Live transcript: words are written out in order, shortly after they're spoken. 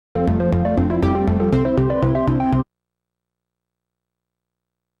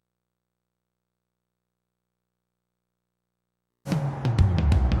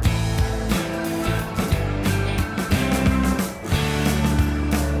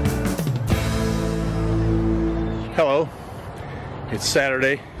Hello, it's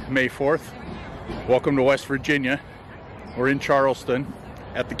Saturday, May 4th. Welcome to West Virginia. We're in Charleston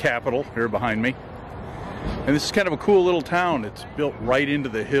at the Capitol here behind me. And this is kind of a cool little town. It's built right into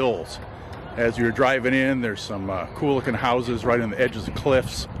the hills. As you're driving in, there's some cool looking houses right on the edges of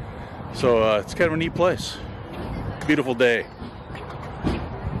cliffs. So it's kind of a neat place. Beautiful day.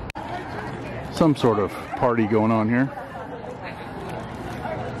 Some sort of party going on here.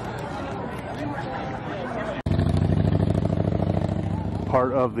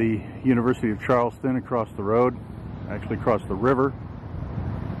 Part of the University of Charleston across the road, actually across the river,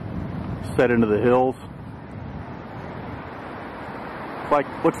 set into the hills.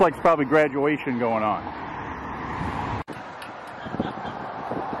 Looks like it's probably graduation going on.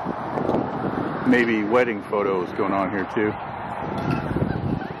 Maybe wedding photos going on here too.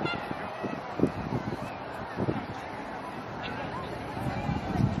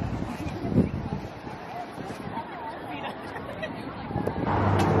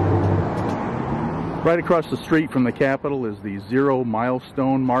 Right across the street from the Capitol is the 0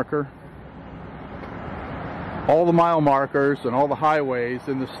 milestone marker. All the mile markers and all the highways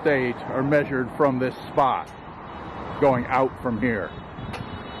in the state are measured from this spot, going out from here.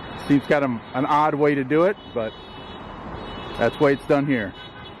 Seems kind of an odd way to do it, but that's the way it's done here.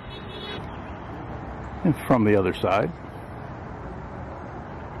 And from the other side.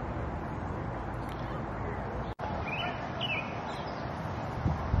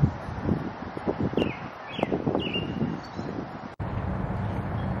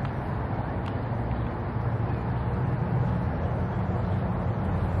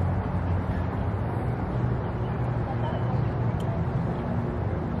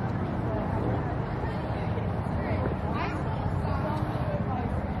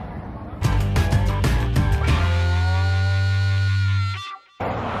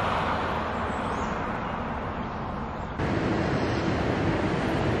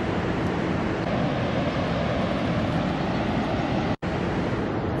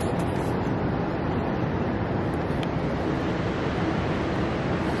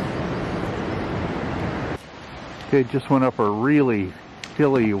 Okay, just went up a really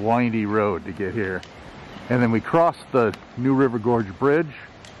hilly, windy road to get here. And then we crossed the New River Gorge Bridge.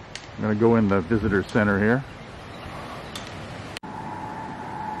 I'm going to go in the visitor center here.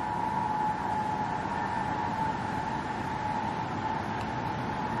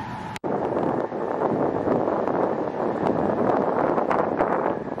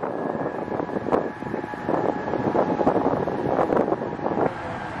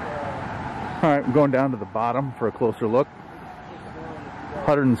 Alright, I'm going down to the bottom for a closer look.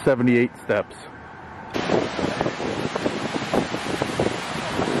 178 steps.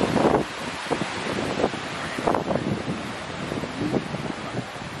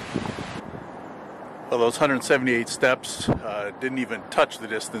 Well, those 178 steps didn't even touch the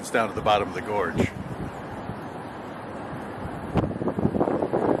distance down to the bottom of the gorge.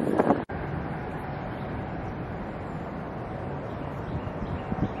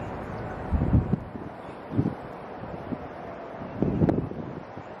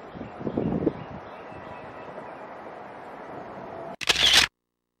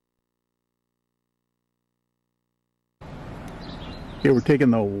 Here we're taking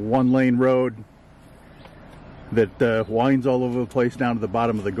the one-lane road that winds all over the place down to the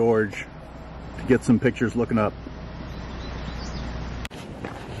bottom of the gorge to get some pictures looking up.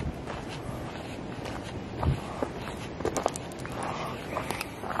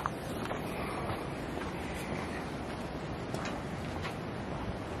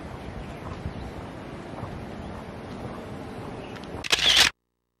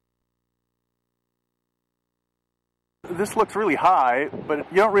 This looks really high, but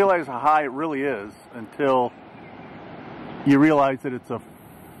you don't realize how high it really is until you realize that it's a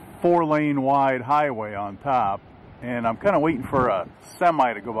 4-lane wide highway on top, and I'm kind of waiting for a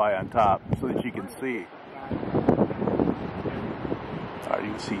semi to go by on top so that you can see. You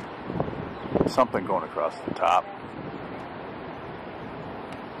can see something going across the top.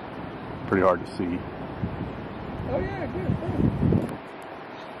 Pretty hard to see. Oh yeah, good.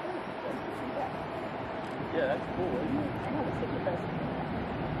 Yeah, that's cool.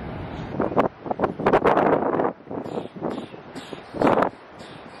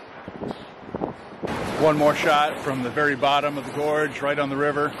 One more shot from the very bottom of the gorge, right on the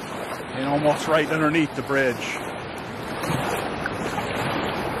river, and almost right underneath the bridge.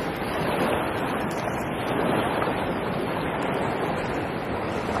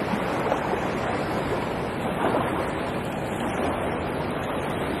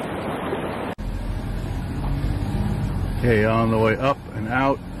 Okay, on the way up and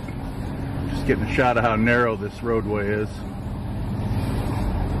out Just getting a shot of how narrow this roadway is.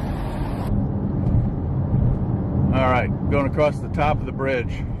 All right, going across the top of the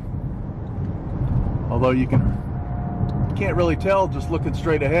bridge. Although you can't really tell just looking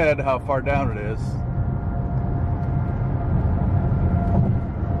straight ahead how far down it is.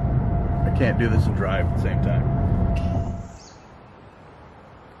 I can't do this and drive at the same time.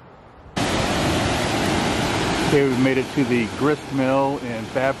 Okay, we've made it to the grist mill in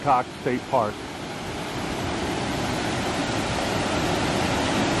Babcock State Park.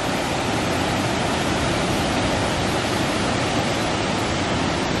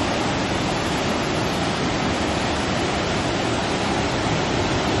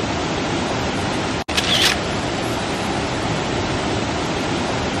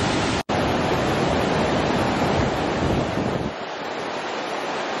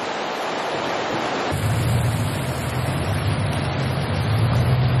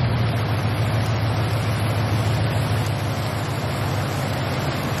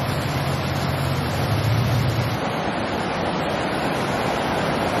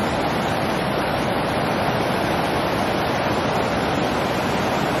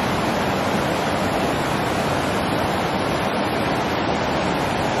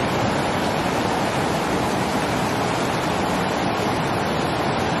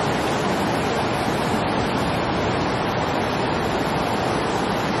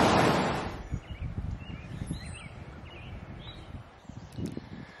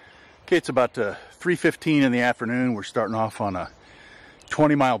 Okay, it's about 3:15 in the afternoon. We're starting off on a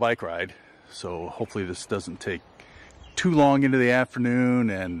 20-mile bike ride, so hopefully this doesn't take too long into the afternoon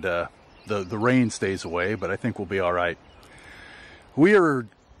and the rain stays away, but I think we'll be all right. We are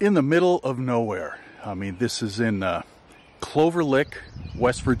in the middle of nowhere. I mean, this is in Clover Lick,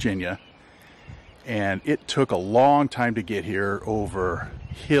 West Virginia, and it took a long time to get here over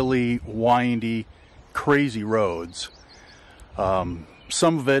hilly, windy, crazy roads.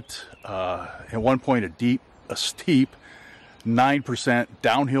 Some of it, at one point, a steep 9%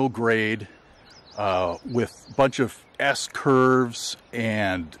 downhill grade with a bunch of S curves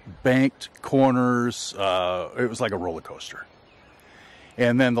and banked corners. It was like a roller coaster.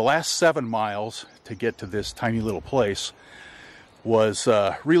 And then the last 7 miles to get to this tiny little place was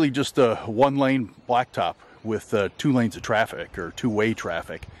really just a one-lane blacktop with 2 lanes of traffic, or two-way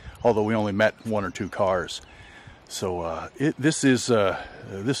traffic, although we only met 1 or 2 cars. So this is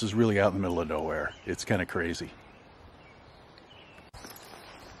really out in the middle of nowhere. It's kind of crazy.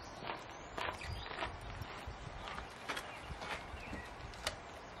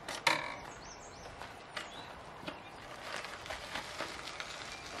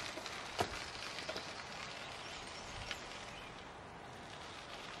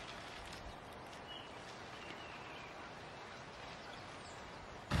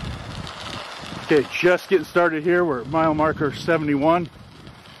 Okay, just getting started here. We're at mile marker 71.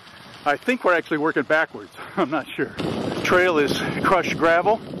 I think we're actually working backwards. I'm not sure. The trail is crushed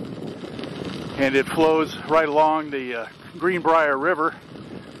gravel, and it flows right along the Greenbrier River,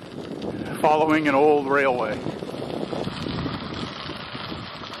 following an old railway.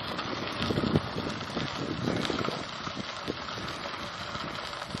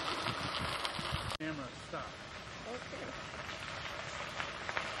 Camera, stop. Okay.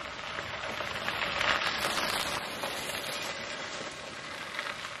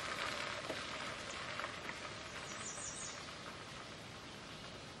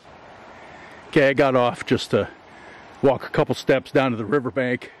 Okay, I got off just to walk a couple steps down to the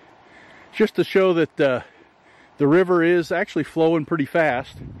riverbank, just to show that the river is actually flowing pretty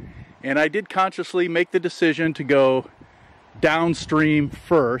fast. And I did consciously make the decision to go downstream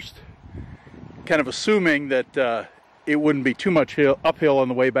first, kind of assuming that it wouldn't be too much uphill on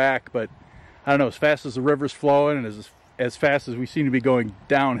the way back. But I don't know, as fast as the river's flowing and as fast as we seem to be going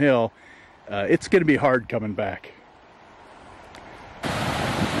downhill, it's going to be hard coming back.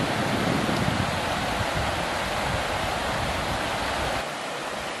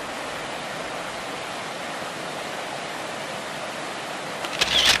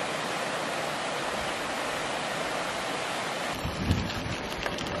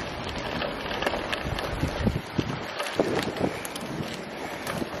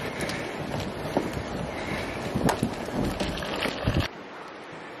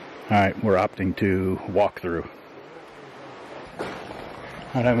 Alright, we're opting to walk through.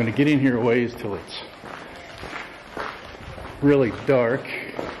 And I'm going to get in here a ways till it's really dark.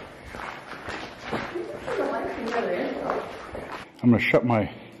 I'm going to shut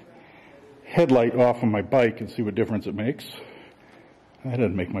my headlight off on my bike and see what difference it makes. That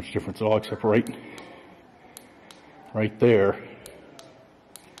doesn't make much difference at all, except right there.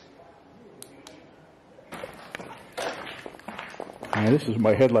 And this is what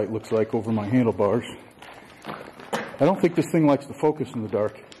my headlight looks like over my handlebars. I don't think this thing likes to focus in the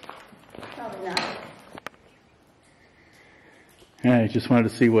dark. Probably not. I just wanted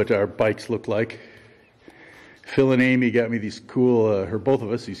to see what our bikes look like. Phil and Amy got me these cool, or both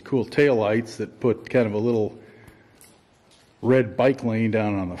of us, these cool tail lights that put kind of a little red bike lane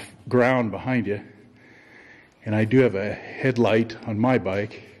down on the ground behind you. And I do have a headlight on my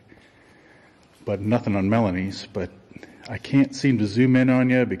bike, but nothing on Melanie's. But I can't seem to zoom in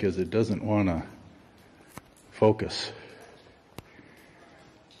on you because it doesn't want to focus.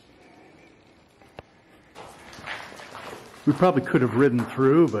 We probably could have ridden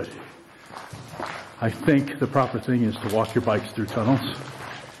through, but I think the proper thing is to walk your bikes through tunnels.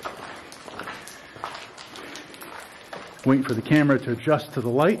 Waiting for the camera to adjust to the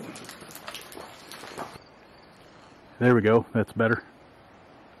light. There we go, that's better.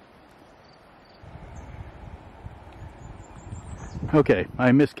 Okay,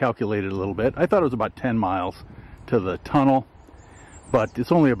 I miscalculated a little bit. I thought it was about 10 miles to the tunnel, but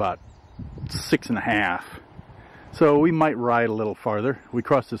it's only about 6.5. So we might ride a little farther. We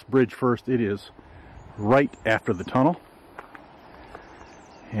cross this bridge first. It is right after the tunnel.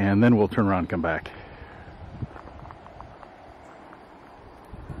 And then we'll turn around and come back.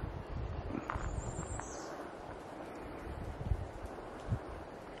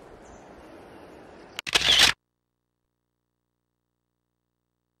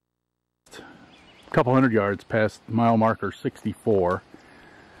 A couple hundred yards past mile marker 64.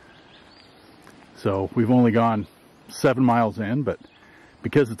 So we've only gone 7 miles in, but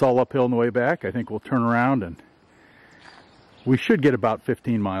because it's all uphill on the way back, I think we'll turn around and we should get about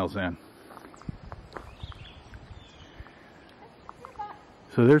 15 miles in.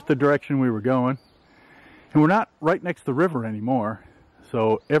 So there's the direction we were going. And we're not right next to the river anymore,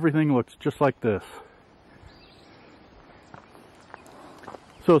 so everything looks just like this.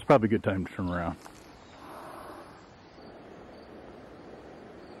 So it's probably a good time to turn around.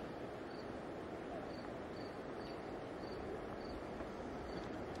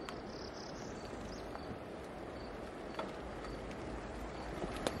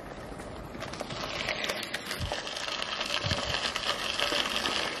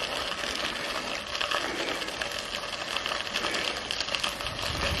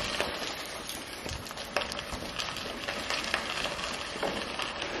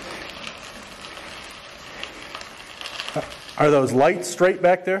 Are those lights straight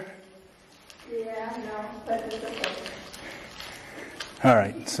back there? Yeah, no, but it's okay. All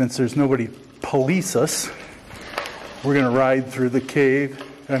right, since there's nobody police us, we're going to ride through the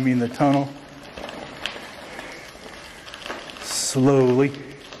the tunnel. Slowly.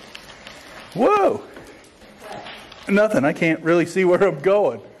 Whoa! Nothing, I can't really see where I'm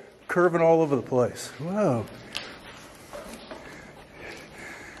going. Curving all over the place. Whoa.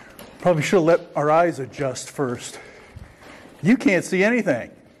 Probably should have let our eyes adjust first. You can't see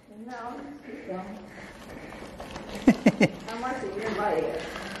anything. No, keep going. I'm watching your body.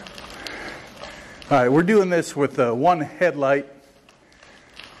 All right, we're doing this with one headlight,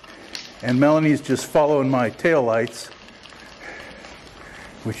 and Melanie's just following my tail lights,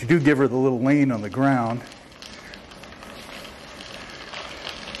 which you do give her the little lane on the ground.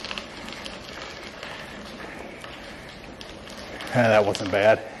 That wasn't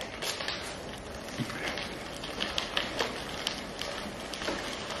bad.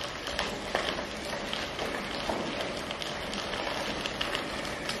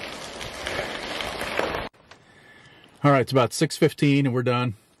 All right, it's about 6:15 and we're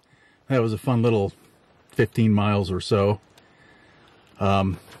done. That was a fun little 15 miles or so.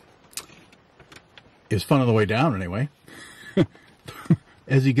 It was fun on the way down anyway.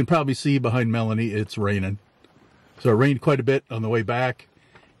 As you can probably see behind Melanie, it's raining. So it rained quite a bit on the way back,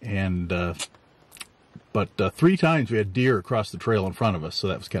 and but 3 times we had deer across the trail in front of us, so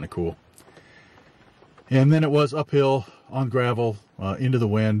that was kind of cool. And then it was uphill on gravel into the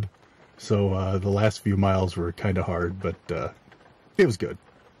wind. So the last few miles were kind of hard, but it was good.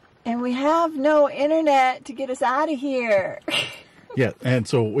 And we have no internet to get us out of here. Yeah, and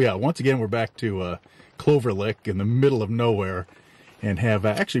so, yeah, once again, we're back to Clover Lick in the middle of nowhere and have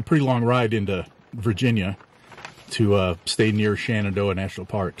actually a pretty long ride into Virginia to stay near Shenandoah National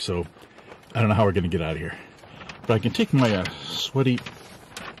Park. So I don't know how we're going to get out of here. But I can take my sweaty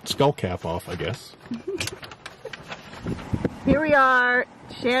skull cap off, I guess. Here we are,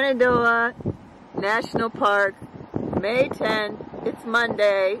 Shenandoah National Park, May 10th. It's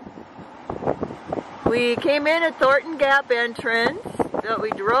Monday. We came in at Thornton Gap entrance, but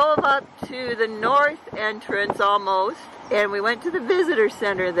we drove up to the north entrance almost, and we went to the visitor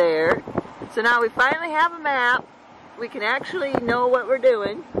center there. So now we finally have a map. we can actually know what we're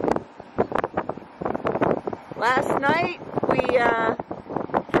doing. Last night we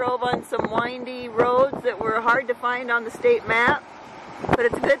drove on some windy roads that were hard to find on the state map, but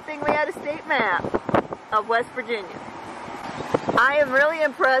it's a good thing we had a state map of West Virginia. I am really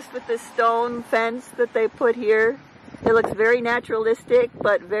impressed with this stone fence that they put here. It looks very naturalistic,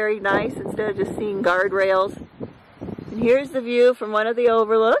 but very nice instead of just seeing guardrails. And here's the view from one of the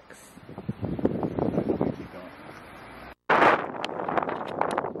overlooks.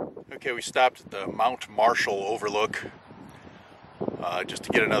 Okay, we stopped at the Mount Marshall overlook just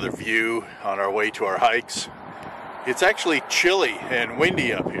to get another view on our way to our hikes. It's actually chilly and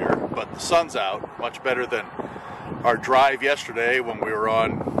windy up here, but the sun's out, much better than our drive yesterday when we were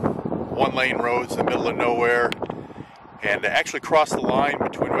on one-lane roads in the middle of nowhere and actually crossed the line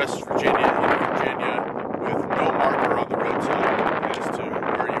between West Virginia and Virginia with no marker on the roadside as to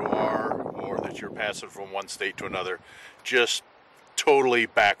where you are or that you're passing from one state to another. Just totally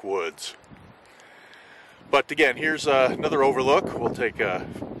backwoods. But again, here's another overlook. We'll take a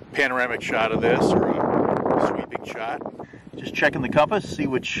panoramic shot of this, or a sweeping shot. Just checking the compass, see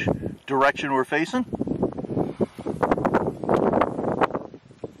which direction we're facing.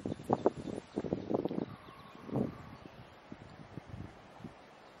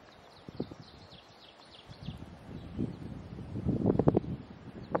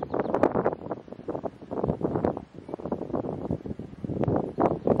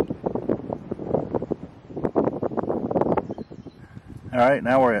 All right,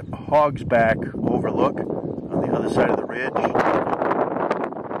 now we're at Hog's Back Overlook on the other side of the ridge,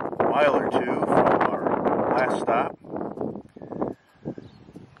 a mile or two from our last stop.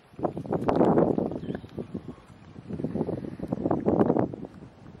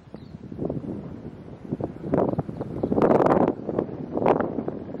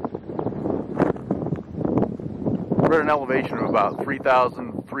 We're at an elevation of about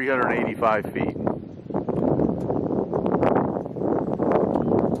 3,385 feet.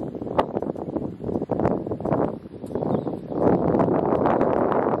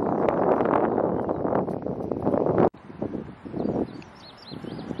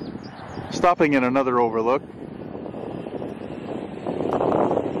 Stopping in another overlook.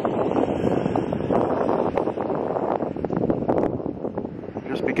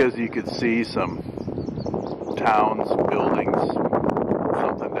 Just because you could see some towns, buildings,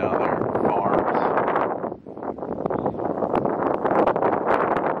 something down there, farms.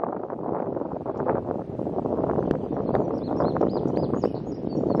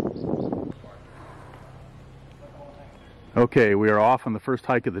 Okay, we are off on the first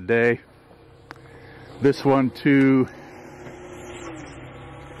hike of the day. This one to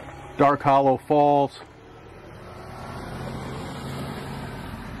Dark Hollow Falls.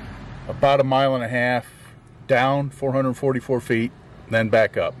 About a mile and a half down, 444 feet, then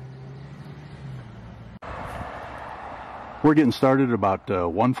back up. We're getting started at about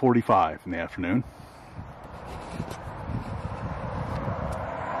 1:45 in the afternoon.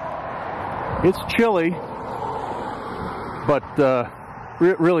 It's chilly, but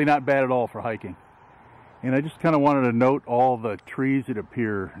really not bad at all for hiking. And I just kind of wanted to note all the trees that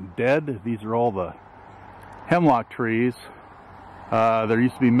appear dead. These are all the hemlock trees. There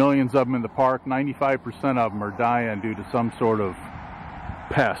used to be millions of them in the park. 95% of them are dying due to some sort of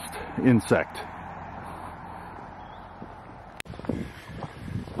pest, insect.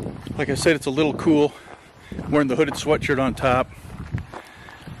 Like I said, it's a little cool. I'm wearing the hooded sweatshirt on top,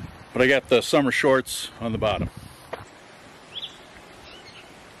 but I got the summer shorts on the bottom.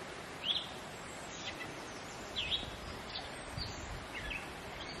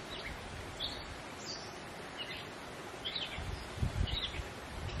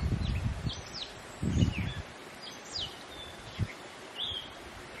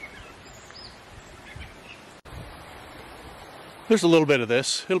 There's a little bit of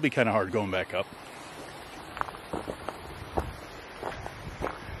this. It'll be kind of hard going back up.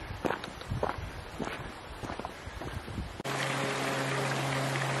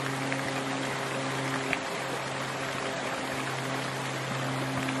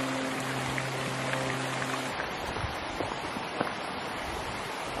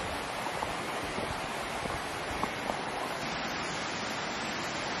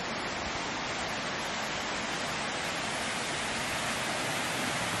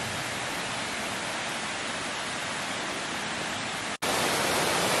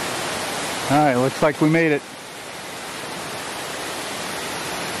 All right, looks like we made it.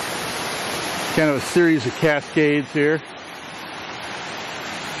 Kind of a series of cascades here. In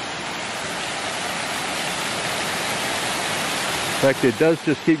fact, it does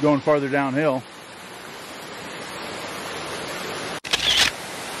just keep going farther downhill.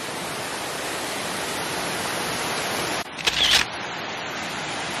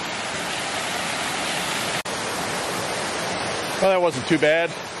 Well, that wasn't too bad,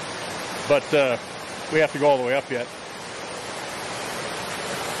 but we have to go all the way up yet.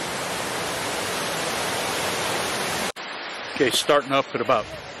 Okay, starting up at about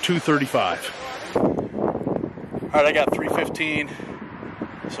 2:35. All right, I got 3:15,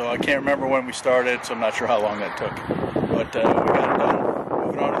 so I can't remember when we started, so I'm not sure how long that took. But we got it done.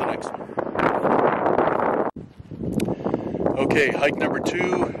 Moving on to the next one. Okay, hike number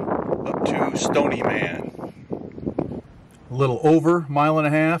 2 up to Stony Man. A little over mile and a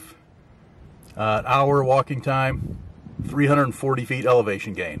half, an hour walking time, 340 feet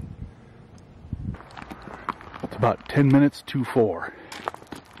elevation gain. It's about 10 minutes to 4.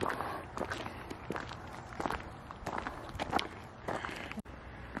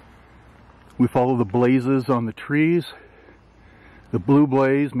 We follow the blazes on the trees. The blue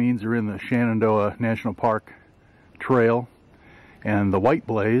blaze means you're in the Shenandoah National Park Trail, and the white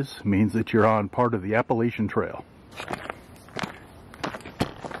blaze means that you're on part of the Appalachian Trail.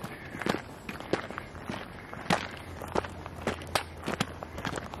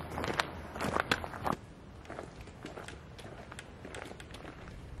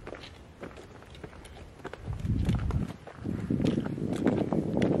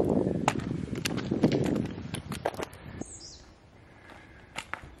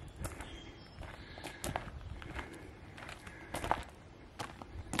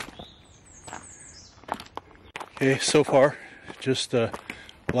 Okay, so far, just a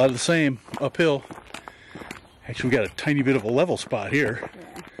lot of the same uphill. Actually, we got a tiny bit of a level spot here.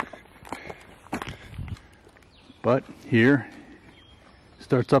 Yeah. But here,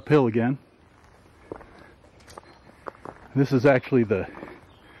 starts uphill again. This is actually the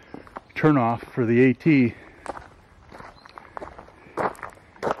turnoff for the AT.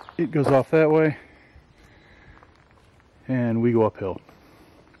 It goes off that way, and we go uphill.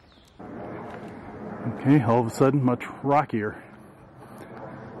 Okay, all of a sudden, much rockier.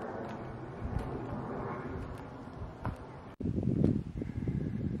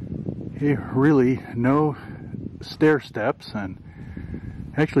 Okay, really no stair steps and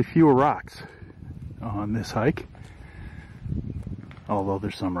actually fewer rocks on this hike, although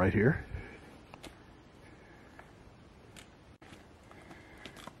there's some right here.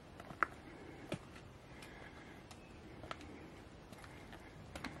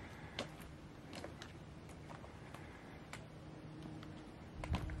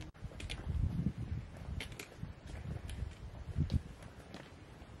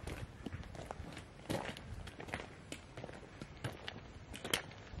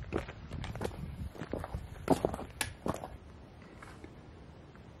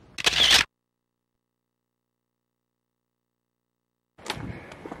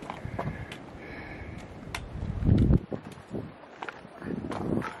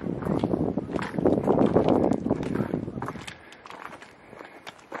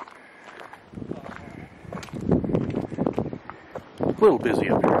 A little busy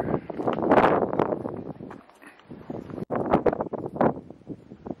up here.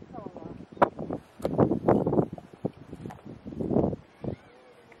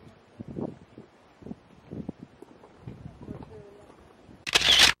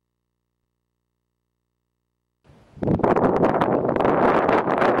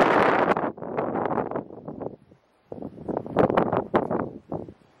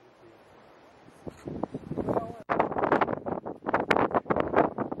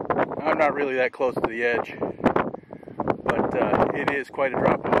 I'm not really that close to the edge, but it is quite a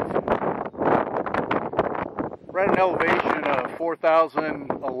drop off. We're at an elevation of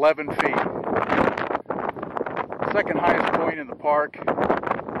 4,011 feet. Second highest point in the park. It's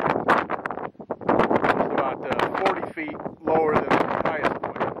about 40 feet lower than the highest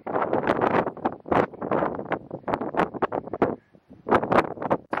point.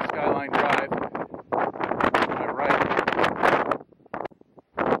 Skyline Drive.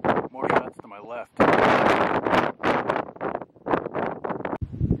 Left.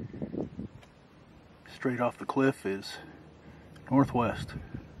 Straight off the cliff is northwest.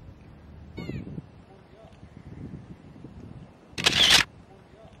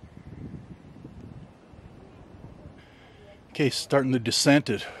 Okay, starting the descent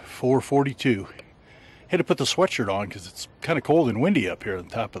at 4:42. Had to put the sweatshirt on because it's kind of cold and windy up here on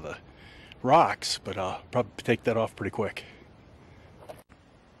top of the rocks, but I'll probably take that off pretty quick.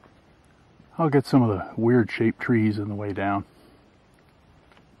 I'll get some of the weird shaped trees on the way down.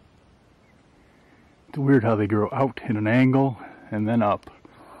 It's weird how they grow out in an angle and then up.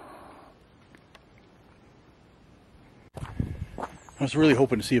 I was really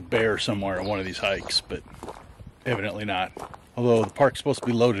hoping to see a bear somewhere on one of these hikes, but evidently not. Although the park's supposed to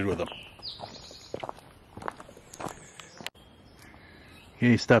be loaded with them.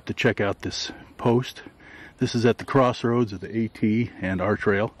 Okay, stopped to check out this post. This is at the crossroads of the AT and our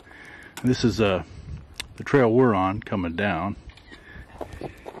trail. This is the trail we're on coming down.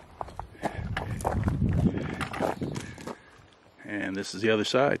 And this is the other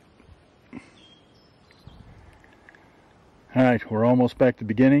side. Alright, we're almost back to the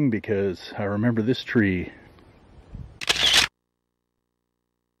beginning because I remember this tree.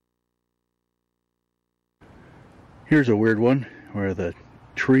 Here's a weird one where the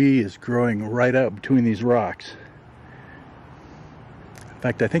tree is growing right up between these rocks. In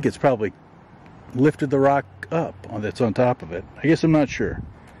fact, I think it's probably lifted the rock up that's on top of it. I guess I'm not sure.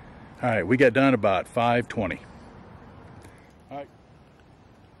 Alright, we got done about 5:20. Alright.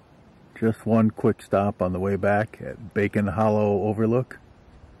 Just one quick stop on the way back at Bacon Hollow Overlook.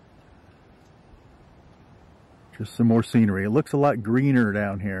 Just some more scenery. It looks a lot greener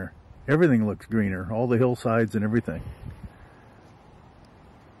down here. Everything looks greener, all the hillsides and everything.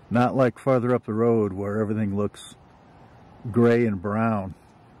 Not like farther up the road where everything looks gray and brown.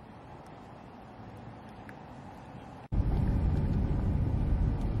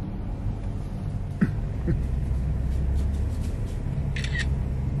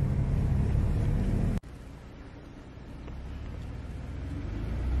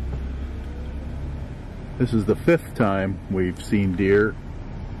 This is the 5th time we've seen deer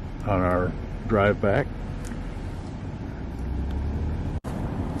on our drive back.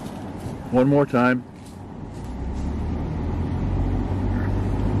 One more time.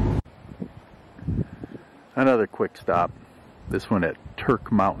 Another quick stop. This one at Turk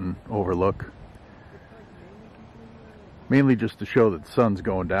Mountain Overlook. Mainly just to show that the sun's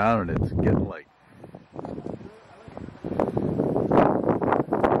going down and it's getting late.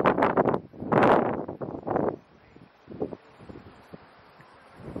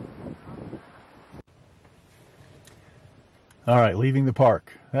 Alright, leaving the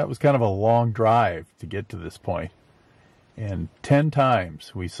park. That was kind of a long drive to get to this point. And 10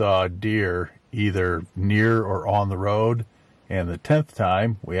 times we saw deer either near or on the road. And the 10th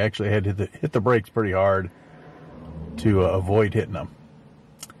time we actually had to hit the brakes pretty hard to avoid hitting them.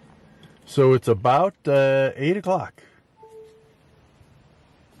 So it's about 8 o'clock.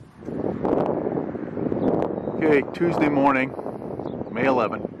 Okay, Tuesday morning, May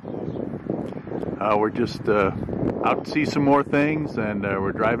 11th. We're just out to see some more things, and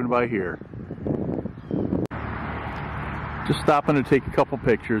we're driving by here. Just stopping to take a couple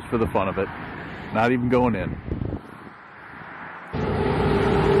pictures for the fun of it. Not even going in.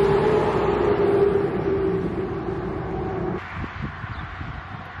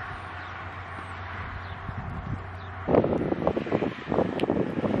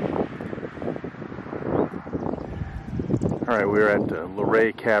 Alright, we're at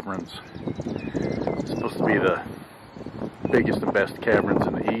Luray Caverns. It's supposed to be the biggest and best caverns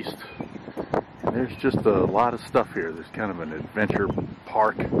in the east. And there's just a lot of stuff here. There's kind of an adventure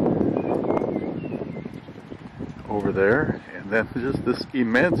park over there, and then just this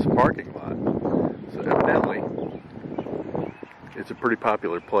immense parking lot. So evidently it's a pretty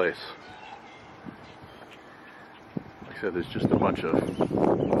popular place. Like I said, there's just a bunch of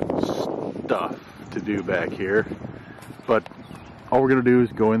stuff to do back here, but all we're going to do is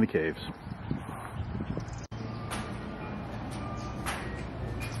go in the caves.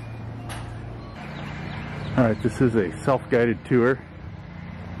 Alright, this is a self-guided tour,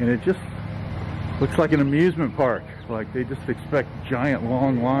 and it just looks like an amusement park. Like they just expect giant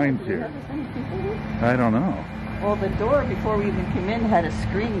long lines here. I don't know. Well, the door before we even came in had a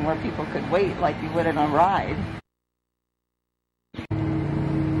screen where people could wait like you would in a ride.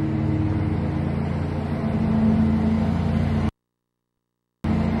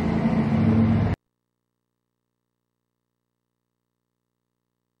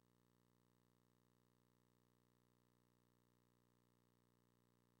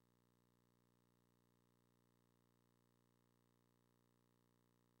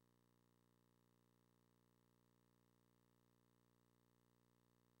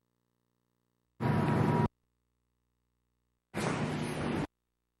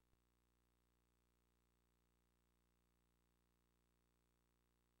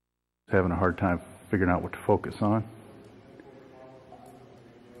 Having a hard time figuring out what to focus on.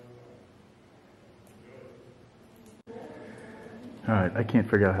 Alright, I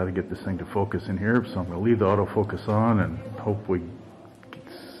can't figure out how to get this thing to focus in here, so I'm going to leave the autofocus on and hope we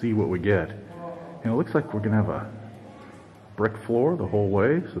see what we get. And it looks like we're going to have a brick floor the whole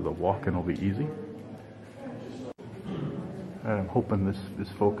way, so the walking will be easy. I'm hoping this is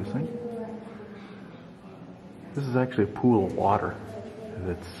focusing. This is actually a pool of water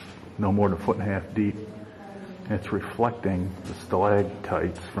that's no more than 1.5 feet deep. It's reflecting the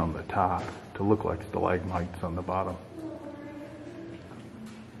stalactites from the top to look like stalagmites on the bottom.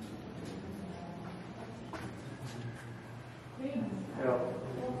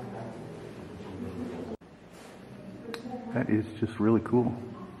 That is just really cool.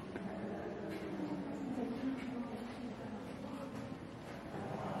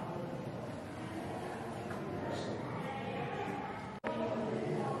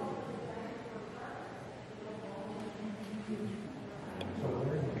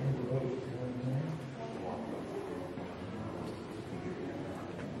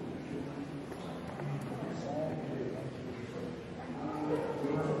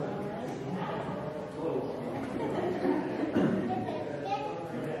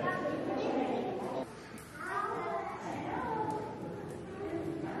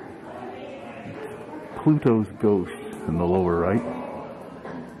 Pluto's ghost in the lower right.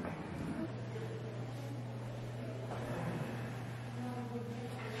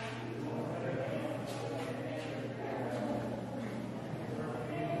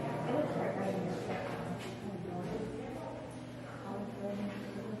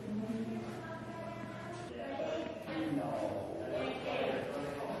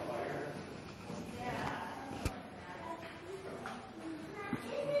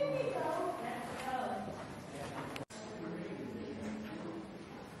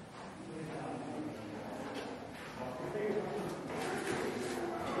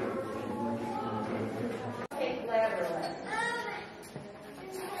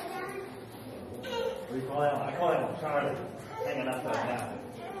 I call him Charlie, hanging upside down.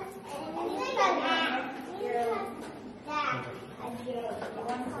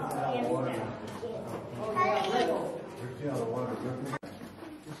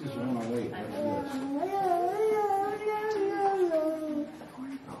 This is on our way.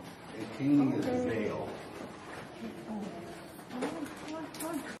 Kenny is a veil.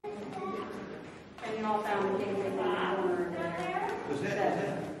 And you all found the things in the corner there. Was that?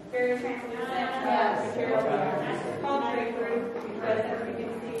 Very translucent material. Concrete roof, because as you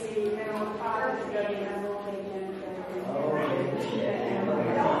can see, the mineral powder is getting a little bit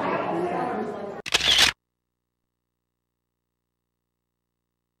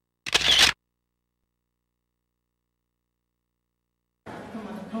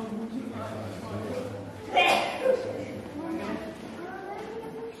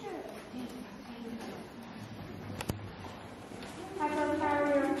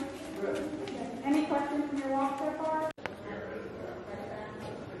Any questions from your walk so far?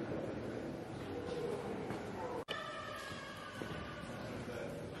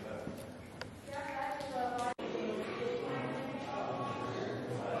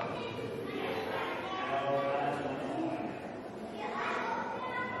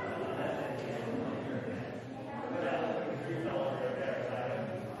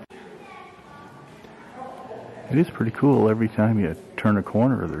 It is pretty cool. Every time you turn a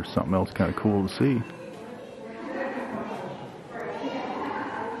corner, there's something else kind of cool to see.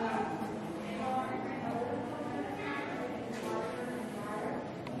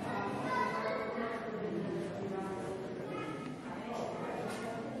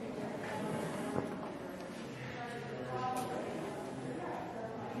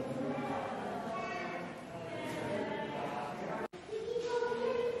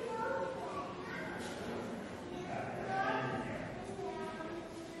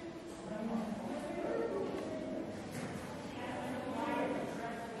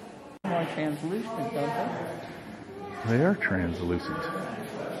 More translucent, don't they? They are translucent.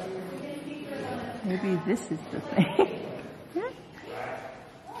 Maybe this is the thing.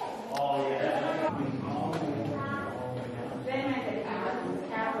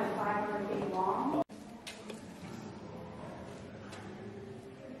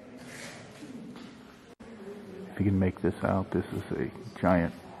 If you can make this out, this is a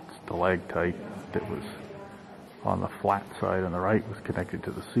giant stalactite that was on the flat side on the right, was connected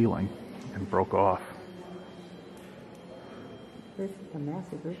to the ceiling and broke off. This is a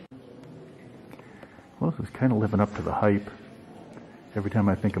massive roof. Well, this is kind of living up to the hype. Every time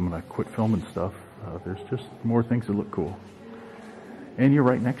I think I'm going to quit filming stuff, there's just more things that look cool. And you're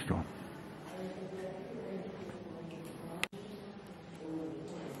right next to them.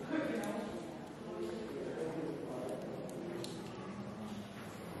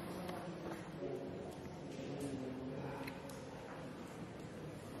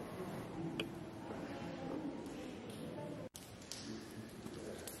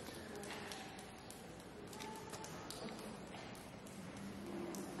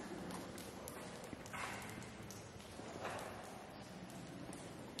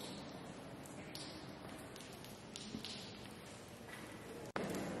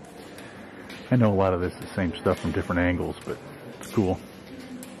 I know a lot of this is the same stuff from different angles, but it's cool.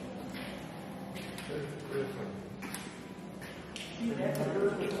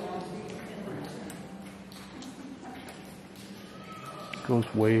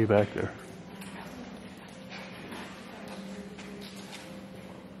 Goes way back there.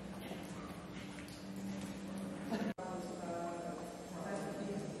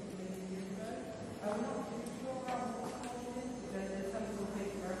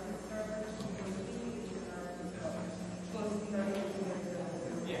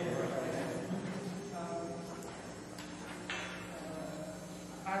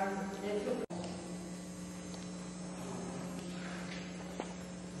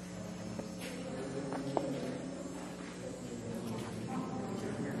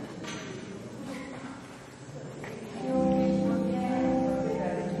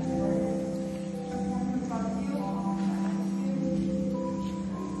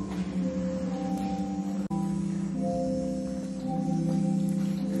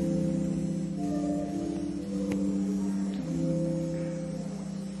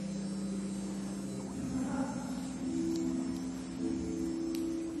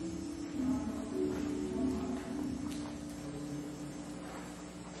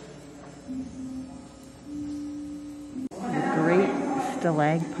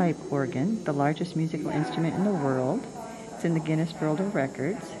 Stalagpipe organ, the largest musical instrument in the world. It's in the Guinness World of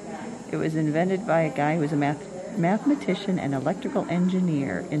Records. It was invented by a guy who was a mathematician and electrical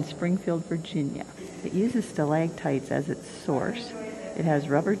engineer in Springfield, Virginia. It uses stalactites as its source. It has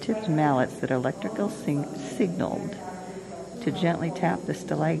rubber-tipped mallets that are electrical signaled to gently tap the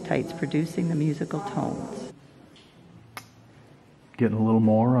stalactites, producing the musical tones. Getting a little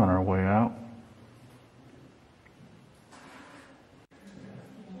more on our way out.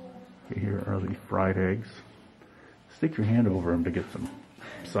 Here are the fried eggs. Stick your hand over them to get some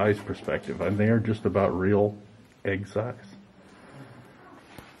size perspective, and they are just about real egg size.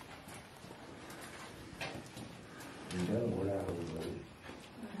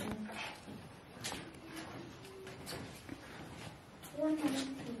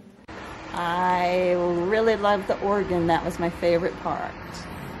 I really loved the organ. That was my favorite part.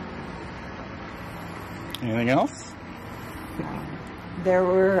 Anything else? There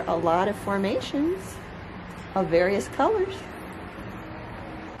were a lot of formations of various colors.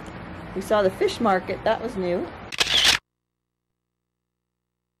 We saw the fish market. That was new.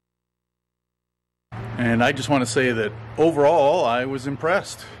 And I just want to say that overall I was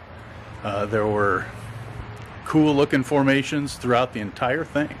impressed. There were cool looking formations throughout the entire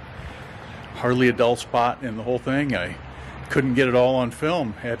thing. Hardly a dull spot in the whole thing. I couldn't get it all on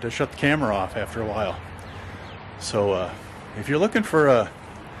film. I had to shut the camera off after a while. So if you're looking for a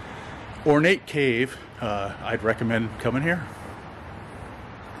ornate cave, I'd recommend coming here.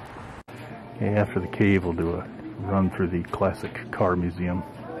 Okay, after the cave we'll do a run through the classic car museum.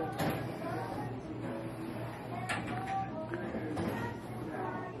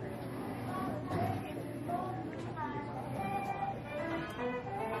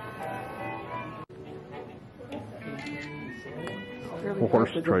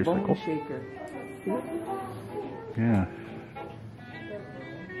 Horse tricycle. Yeah.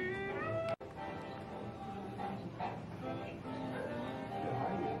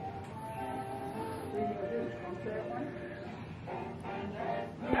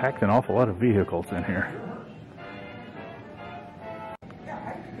 Packed an awful lot of vehicles in here.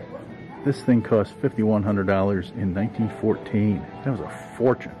 This thing cost $5,100 in 1914. That was a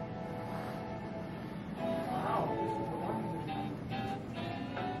fortune.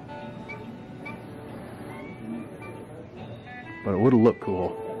 But it would have looked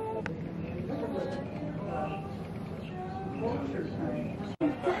cool.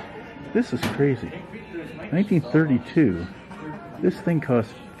 This is crazy. 1932. This thing cost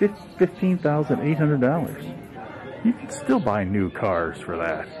 $15,800. You can still buy new cars for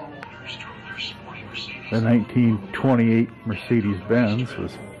that. The 1928 Mercedes-Benz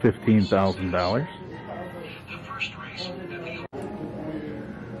was $15,000.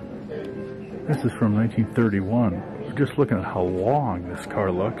 This is from 1931. Just looking at how long this car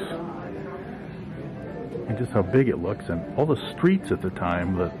looks and just how big it looks, and all the streets at the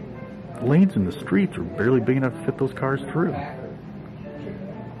time, the lanes in the streets were barely big enough to fit those cars through.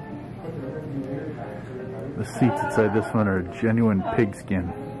 The seats inside this one are genuine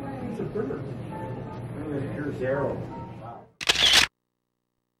pigskin.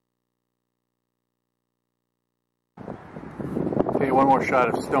 Okay, one more shot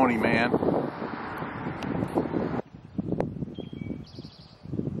of Stony Man.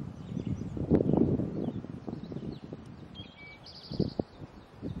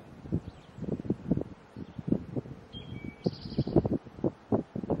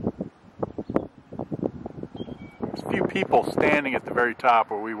 people standing at the very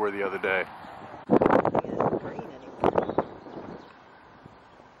top where we were the other day.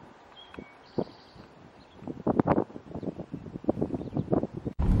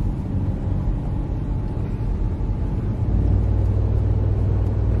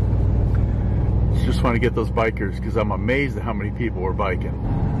 Just want to get those bikers because I'm amazed at how many people were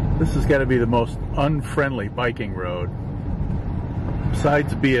biking. This has got to be the most unfriendly biking road.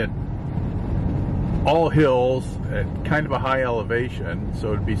 Besides being all hills at kind of a high elevation,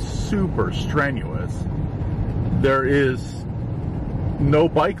 so it'd be super strenuous. There is no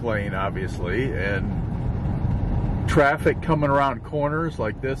bike lane, obviously, and traffic coming around corners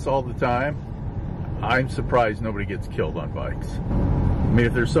like this all the time. I'm surprised nobody gets killed on bikes. I mean,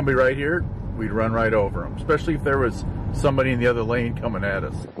 if there's somebody right here, we'd run right over them, especially if there was somebody in the other lane coming at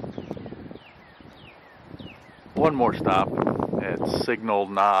us. One more stop at Signal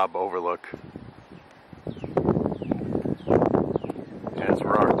Knob Overlook. As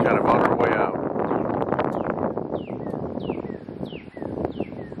we're kind of on our way out.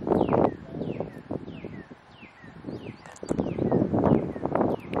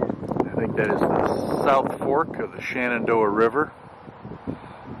 I think that is the South Fork of the Shenandoah River.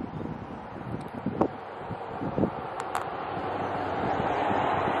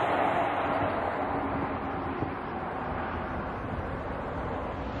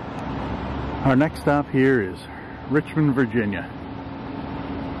 Our next stop here is Richmond, Virginia,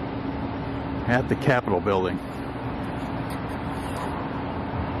 at the Capitol building.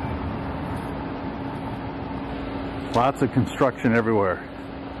 Lots of construction everywhere.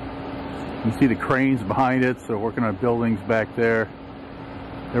 You see the cranes behind it, so they're working on buildings back there.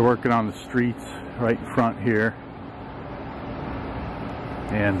 They're working on the streets right in front here.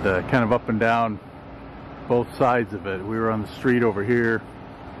 And kind of up and down both sides of it. We were on the street over here.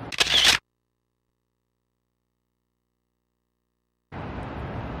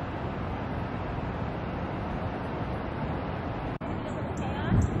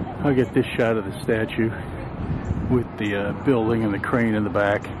 I'll get this shot of the statue with the building and the crane in the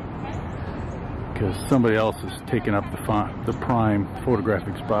back, because somebody else is taking up the prime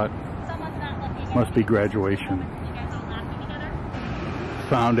photographic spot. Must be graduation.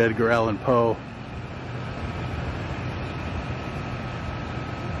 Found Edgar Allan Poe.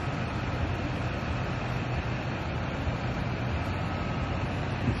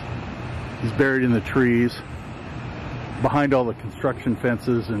 He's buried in the trees behind all the construction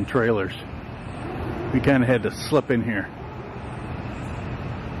fences and trailers. We kind of had to slip in here.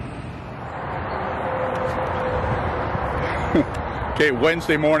 Okay,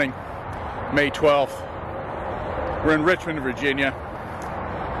 Wednesday morning, May 12th. We're in Richmond, Virginia.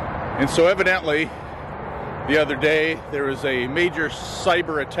 And so evidently, the other day, there was a major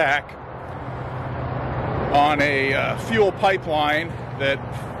cyber attack on a fuel pipeline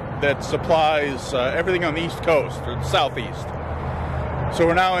that supplies everything on the East Coast, or the Southeast. So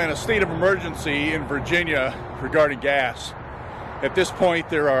we're now in a state of emergency in Virginia regarding gas. At this point,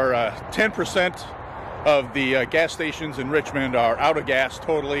 there are 10% of the gas stations in Richmond are out of gas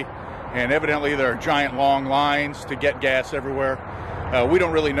totally, and evidently there are giant long lines to get gas everywhere. We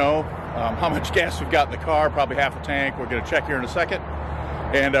don't really know how much gas we've got in the car, probably half a tank. We're going to check here in a second.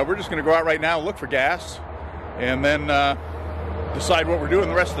 And we're just going to go out right now, look for gas, and then decide what we're doing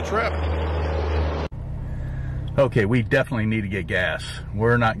the rest of the trip. Okay, we definitely need to get gas.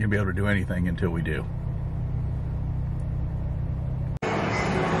 We're not going to be able to do anything until we do.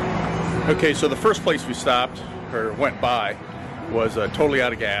 Okay, so the first place we stopped, or went by, was totally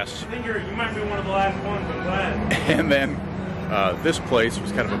out of gas. I think you might be one of the last ones, I'm glad. And then this place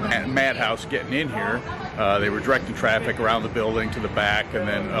was kind of a madhouse getting in here. They were directing traffic around the building to the back and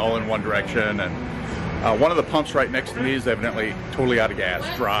then all in one direction. And one of the pumps right next to me is evidently totally out of gas,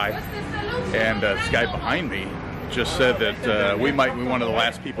 dry. And this guy behind me just said that we might be one of the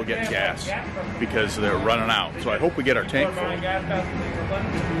last people getting gas because they're running out. So I hope we get our tank full.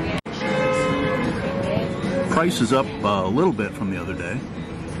 Price is up a little bit from the other day.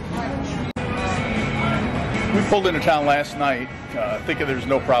 We pulled into town last night thinking there's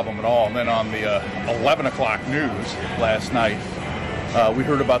no problem at all, and then on the 11 o'clock news last night we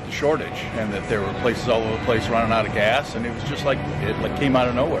heard about the shortage and that there were places all over the place running out of gas, and it was just like it came out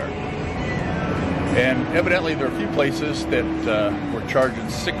of nowhere. And evidently there are a few places that were charging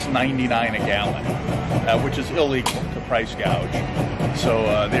 $6.99 a gallon, which is illegal to price gouge.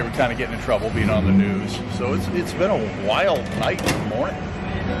 So they were kind of getting in trouble being on the news. So it's been a wild night this morning.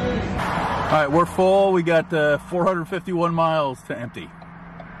 All right, we're full. We got 451 miles to empty.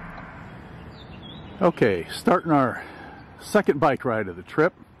 Okay, starting our second bike ride of the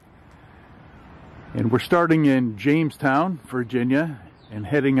trip. And we're starting in Jamestown, Virginia, and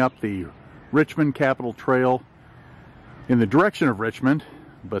heading up the Richmond Capital Trail in the direction of Richmond,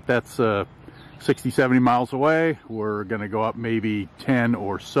 but that's 60-70 miles away. We're going to go up maybe 10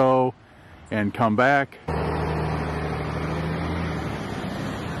 or so and come back.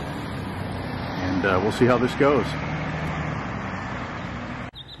 And we'll see how this goes.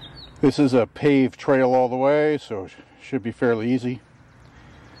 This is a paved trail all the way, so it should be fairly easy.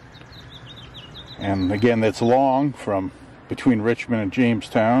 And again, that's long from between Richmond and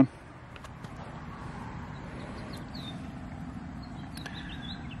Jamestown.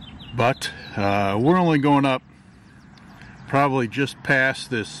 But we're only going up probably just past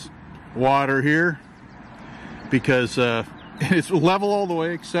this water here, because it's level all the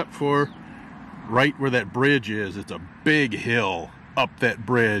way except for right where that bridge is. It's a big hill up that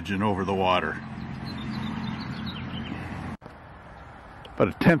bridge and over the water. About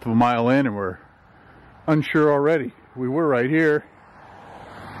a tenth of a mile in and we're unsure already. We were right here,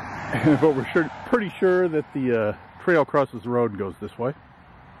 but we're pretty sure that the trail crosses the road and goes this way.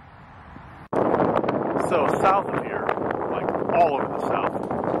 So south of here, like all over the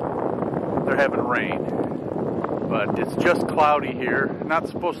south, they're having rain, but it's just cloudy here. Not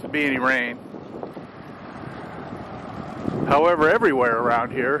supposed to be any rain. However, everywhere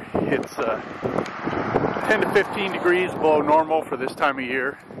around here, it's 10 to 15 degrees below normal for this time of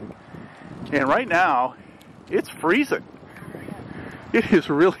year. And right now, it's freezing. It is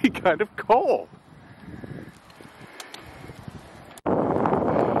really kind of cold.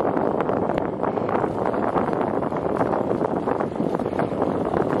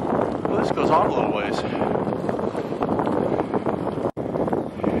 Well, this goes on a little ways.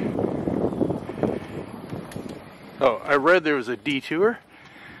 Oh, I read there was a detour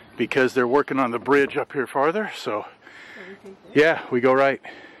because they're working on the bridge up here farther, so yeah, we go right.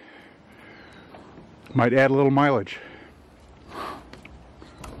 Might add a little mileage.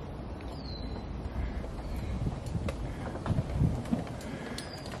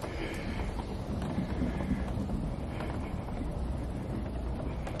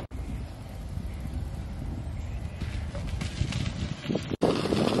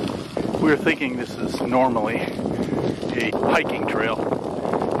 We were thinking this is normally a hiking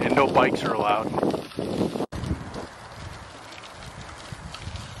trail and no bikes are allowed.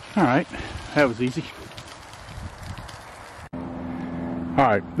 Alright, that was easy.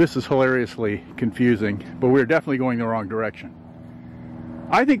 Alright, this is hilariously confusing, but we're definitely going the wrong direction.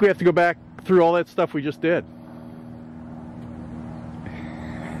 I think we have to go back through all that stuff we just did.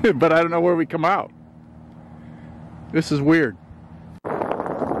 But I don't know where we come out. This is weird. We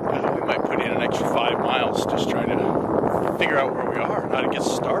might put in an extra 5 miles just trying to figure out where we are, how to get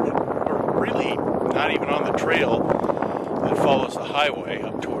started. We're really not even on the trail that follows the highway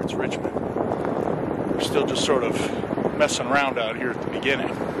up towards Richmond. We're still just sort of messing around out here at the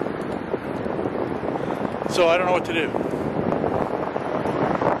beginning. So I don't know what to do.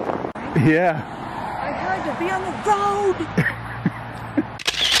 Yeah. I had to be on the road.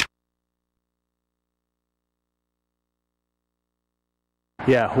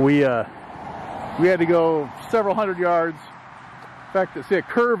 Yeah, we had to go several hundred yards. In fact, to see a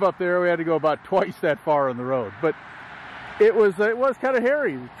curve up there, we had to go about twice that far on the road. But it was kind of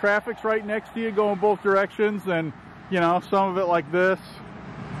hairy. The traffic's right next to you, going both directions, and you know, some of it like this.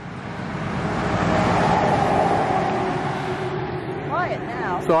 Quiet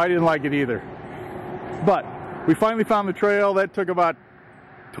now. So I didn't like it either. But we finally found the trail. That took about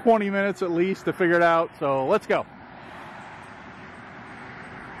 20 minutes at least to figure it out. So let's go.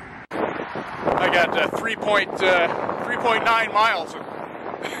 I got 3.9 miles.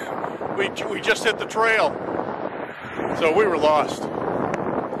 We just hit the trail, so we were lost.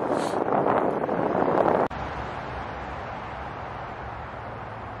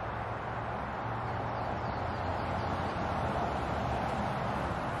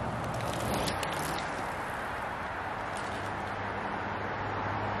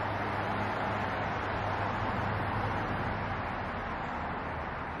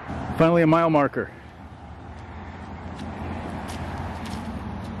 Finally a mile marker.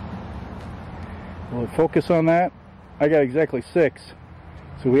 We'll focus on that. I got exactly 6.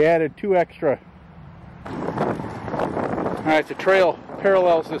 So we added 2 extra. Alright, the trail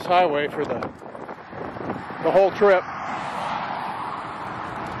parallels this highway for the whole trip.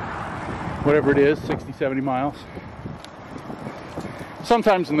 Whatever it is, 60, 70 miles.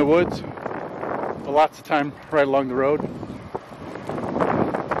 Sometimes in the woods, but lots of time right along the road.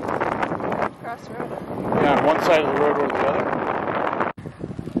 Yeah, on one side of the road or the other.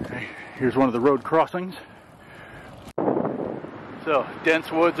 Okay, here's one of the road crossings. So,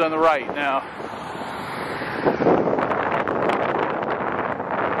 dense woods on the right now.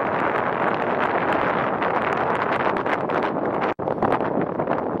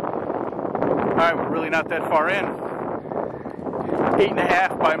 Alright, we're really not that far in.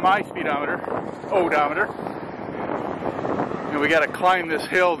 8.5 by my speedometer, odometer. And we gotta climb this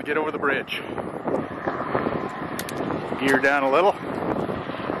hill to get over the bridge. Gear down a little.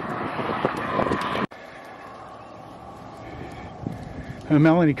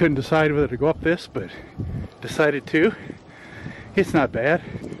 Melanie couldn't decide whether to go up this, but decided to. It's not bad.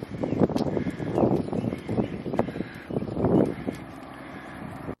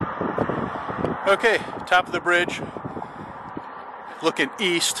 Okay, top of the bridge, looking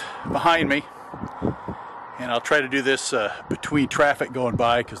east behind me. And I'll try to do this between traffic going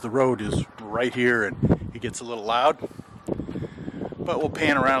by because the road is right here and it gets a little loud. But we'll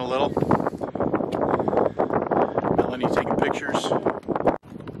pan around a little. Melanie taking pictures.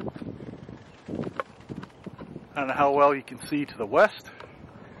 I don't know how well you can see to the west.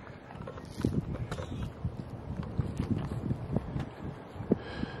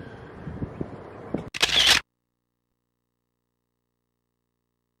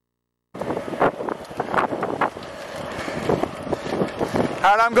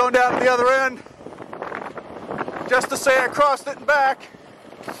 Alright, I'm going down to the other end just to say I crossed it and back.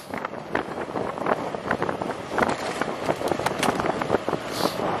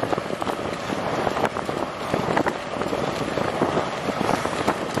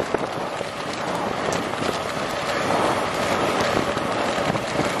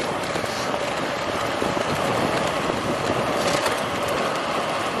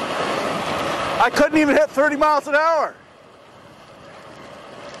 I couldn't even hit 30 miles an hour.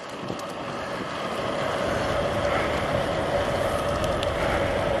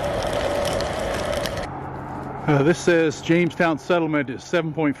 This says Jamestown Settlement is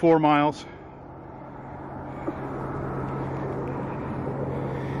 7.4 miles.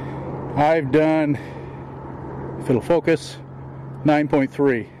 I've done, if it'll focus,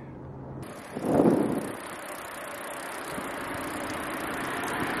 9.3.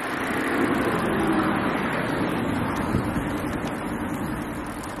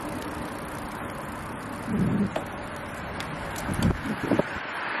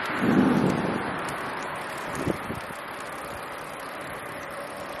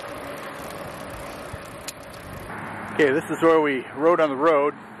 Okay, this is where we rode on the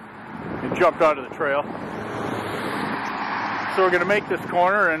road and jumped onto the trail. So we're going to make this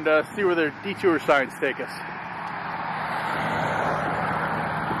corner and see where the detour signs take us.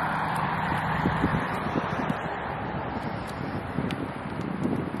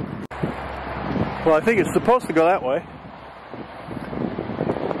 Well, I think it's supposed to go that way.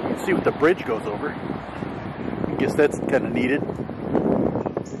 Let's see what the bridge goes over. I guess that's kind of needed.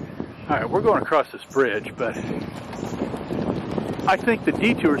 Alright, we're going across this bridge, but I think the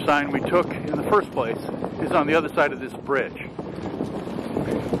detour sign we took in the first place is on the other side of this bridge.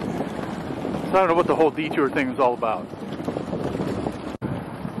 So I don't know what the whole detour thing is all about.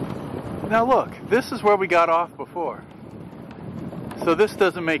 Now look, this is where we got off before. So this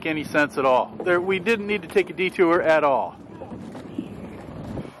doesn't make any sense at all. We didn't need to take a detour at all.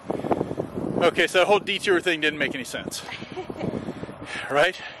 Okay, so the whole detour thing didn't make any sense.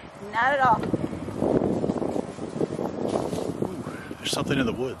 Right? Not at all. Ooh, there's something in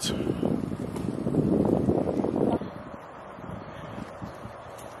the woods.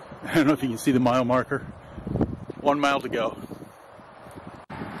 I don't know if you can see the mile marker. 1 mile to go.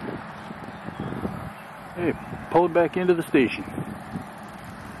 Hey, pulling back into the station.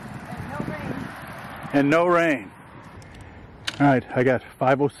 And no rain. Alright, I got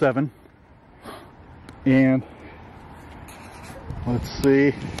 5:07. And let's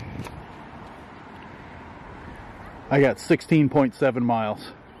see. I got 16.7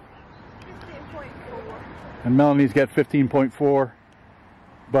 miles. 15.4. And Melanie's got 15.4.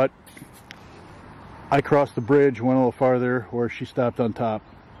 But I crossed the bridge, went a little farther where she stopped on top.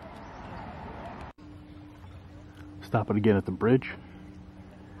 Stopping again at the bridge.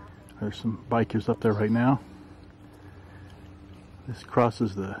 There's some bikers up there right now. This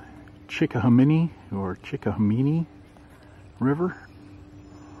crosses the Chickahominy River.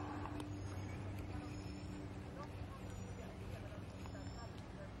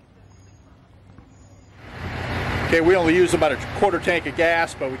 Okay, we only use about a quarter tank of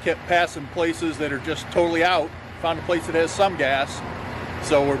gas, but we kept passing places that are just totally out. Found a place that has some gas.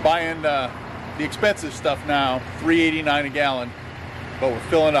 So we're buying the expensive stuff now, $3.89 a gallon, but we're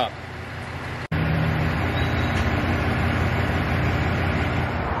filling up.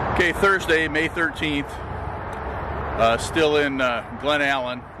 Okay, Thursday, May 13th, still in Glen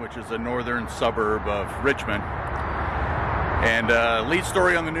Allen, which is a northern suburb of Richmond. And lead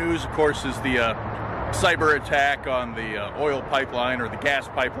story on the news, of course, is the cyber attack on the oil pipeline or the gas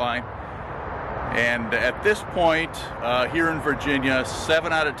pipeline And at this point, here in Virginia,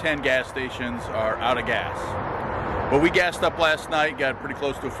 7 out of 10 gas stations are out of gas. But we gassed up last night, got pretty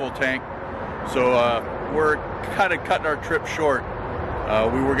close to a full tank. So we're kind of cutting our trip short.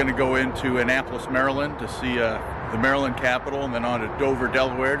 We were going to go into Annapolis, Maryland to see the Maryland Capitol, and then on to Dover,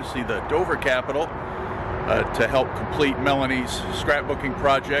 Delaware to see the Dover Capitol to help complete Melanie's scrapbooking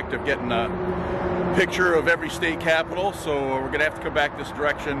project of getting a picture of every state capital. So we're going to have to come back this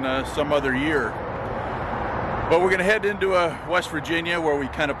direction some other year. But we're going to head into West Virginia, where we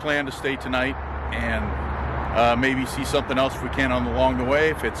kind of plan to stay tonight, and maybe see something else if we can along the way,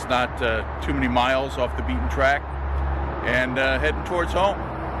 if it's not too many miles off the beaten track, and heading towards home.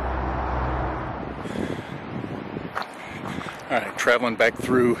 All right, traveling back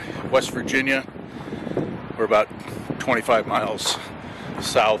through West Virginia. We're about 25 miles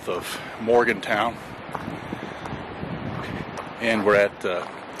south of Morgantown, and we're at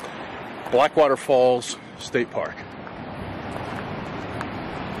Blackwater Falls State Park.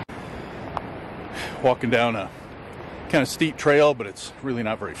 Walking down a kind of steep trail, but it's really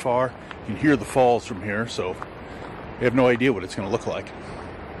not very far. You can hear the falls from here, so we have no idea what it's going to look like.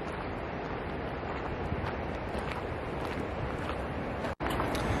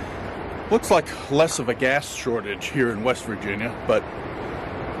 Looks like less of a gas shortage here in West Virginia, but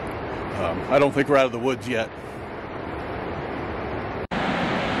I don't think we're out of the woods yet.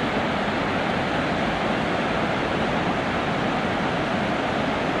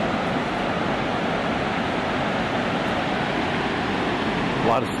 A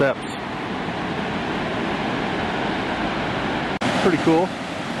lot of steps. Pretty cool.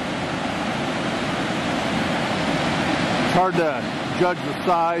 It's hard to judge the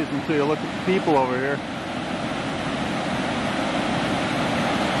size until you look at the people over here.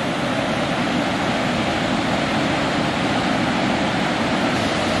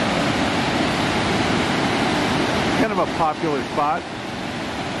 Kind of a popular spot.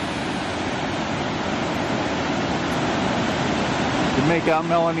 You can make out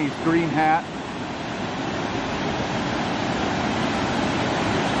Melanie's green hat.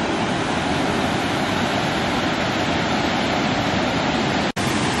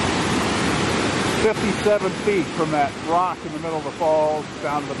 "57 feet from that rock in the middle of the falls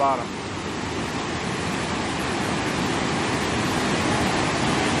down to the bottom."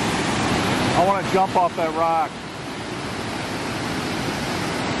 I want to jump off that rock.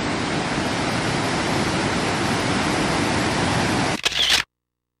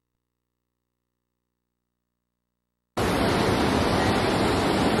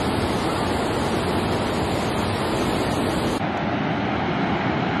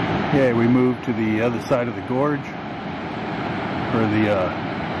 Okay, we moved to the other side of the gorge for the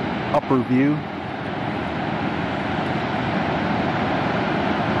upper view.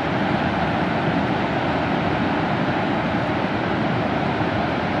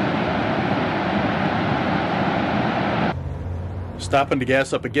 Stopping to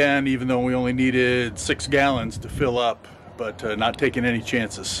gas up again, even though we only needed 6 gallons to fill up, but not taking any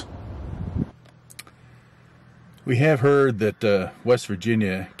chances. We have heard that West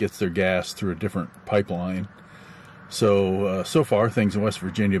Virginia gets their gas through a different pipeline. So far things in West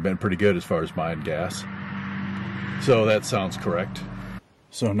Virginia have been pretty good as far as buying gas. So that sounds correct.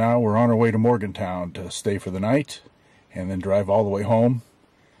 So now we're on our way to Morgantown to stay for the night and then drive all the way home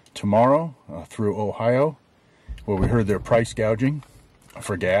tomorrow through Ohio, where we heard they're price gouging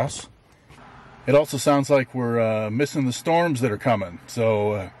for gas. It also sounds like we're missing the storms that are coming.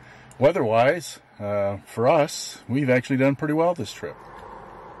 So weather-wise, for us, we've actually done pretty well this trip.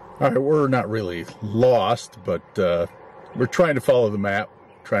 All right, we're not really lost, but we're trying to follow the map,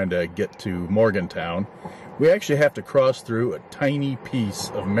 trying to get to Morgantown. We actually have to cross through a tiny piece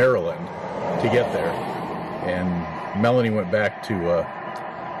of Maryland to get there. And Melanie went back to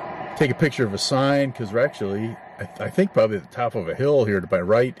take a picture of a sign, because we're actually, I think probably at the top of a hill here to my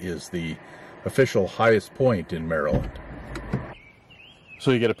right is the official highest point in Maryland.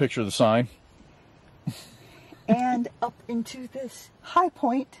 So you get a picture of the sign? And up into this high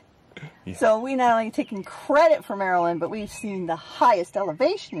point. Yeah. So we not only taking credit for Maryland, but we've seen the highest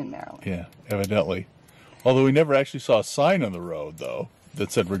elevation in Maryland. Yeah, evidently. Although we never actually saw a sign on the road, though,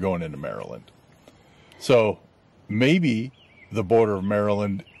 that said we're going into Maryland. So maybe the border of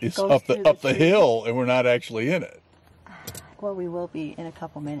Maryland is up the hill, and we're not actually in it. Well, we will be in a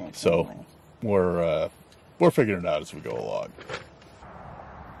couple minutes. So anyway. We're figuring it out as we go along.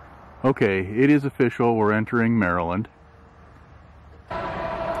 Okay, it is official. We're entering Maryland.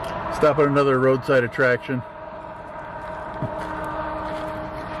 Stop at another roadside attraction.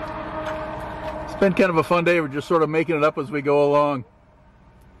 It's been kind of a fun day. We're just sort of making it up as we go along.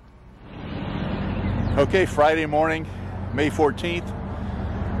 Okay, Friday morning, May 14th.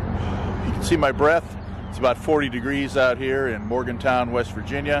 You can see my breath. It's about 40 degrees out here in Morgantown, West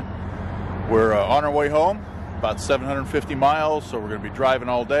Virginia. We're on our way home, about 750 miles, so we're going to be driving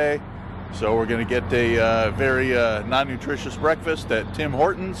all day. So we're going to get a very non-nutritious breakfast at Tim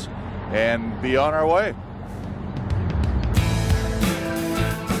Hortons and be on our way.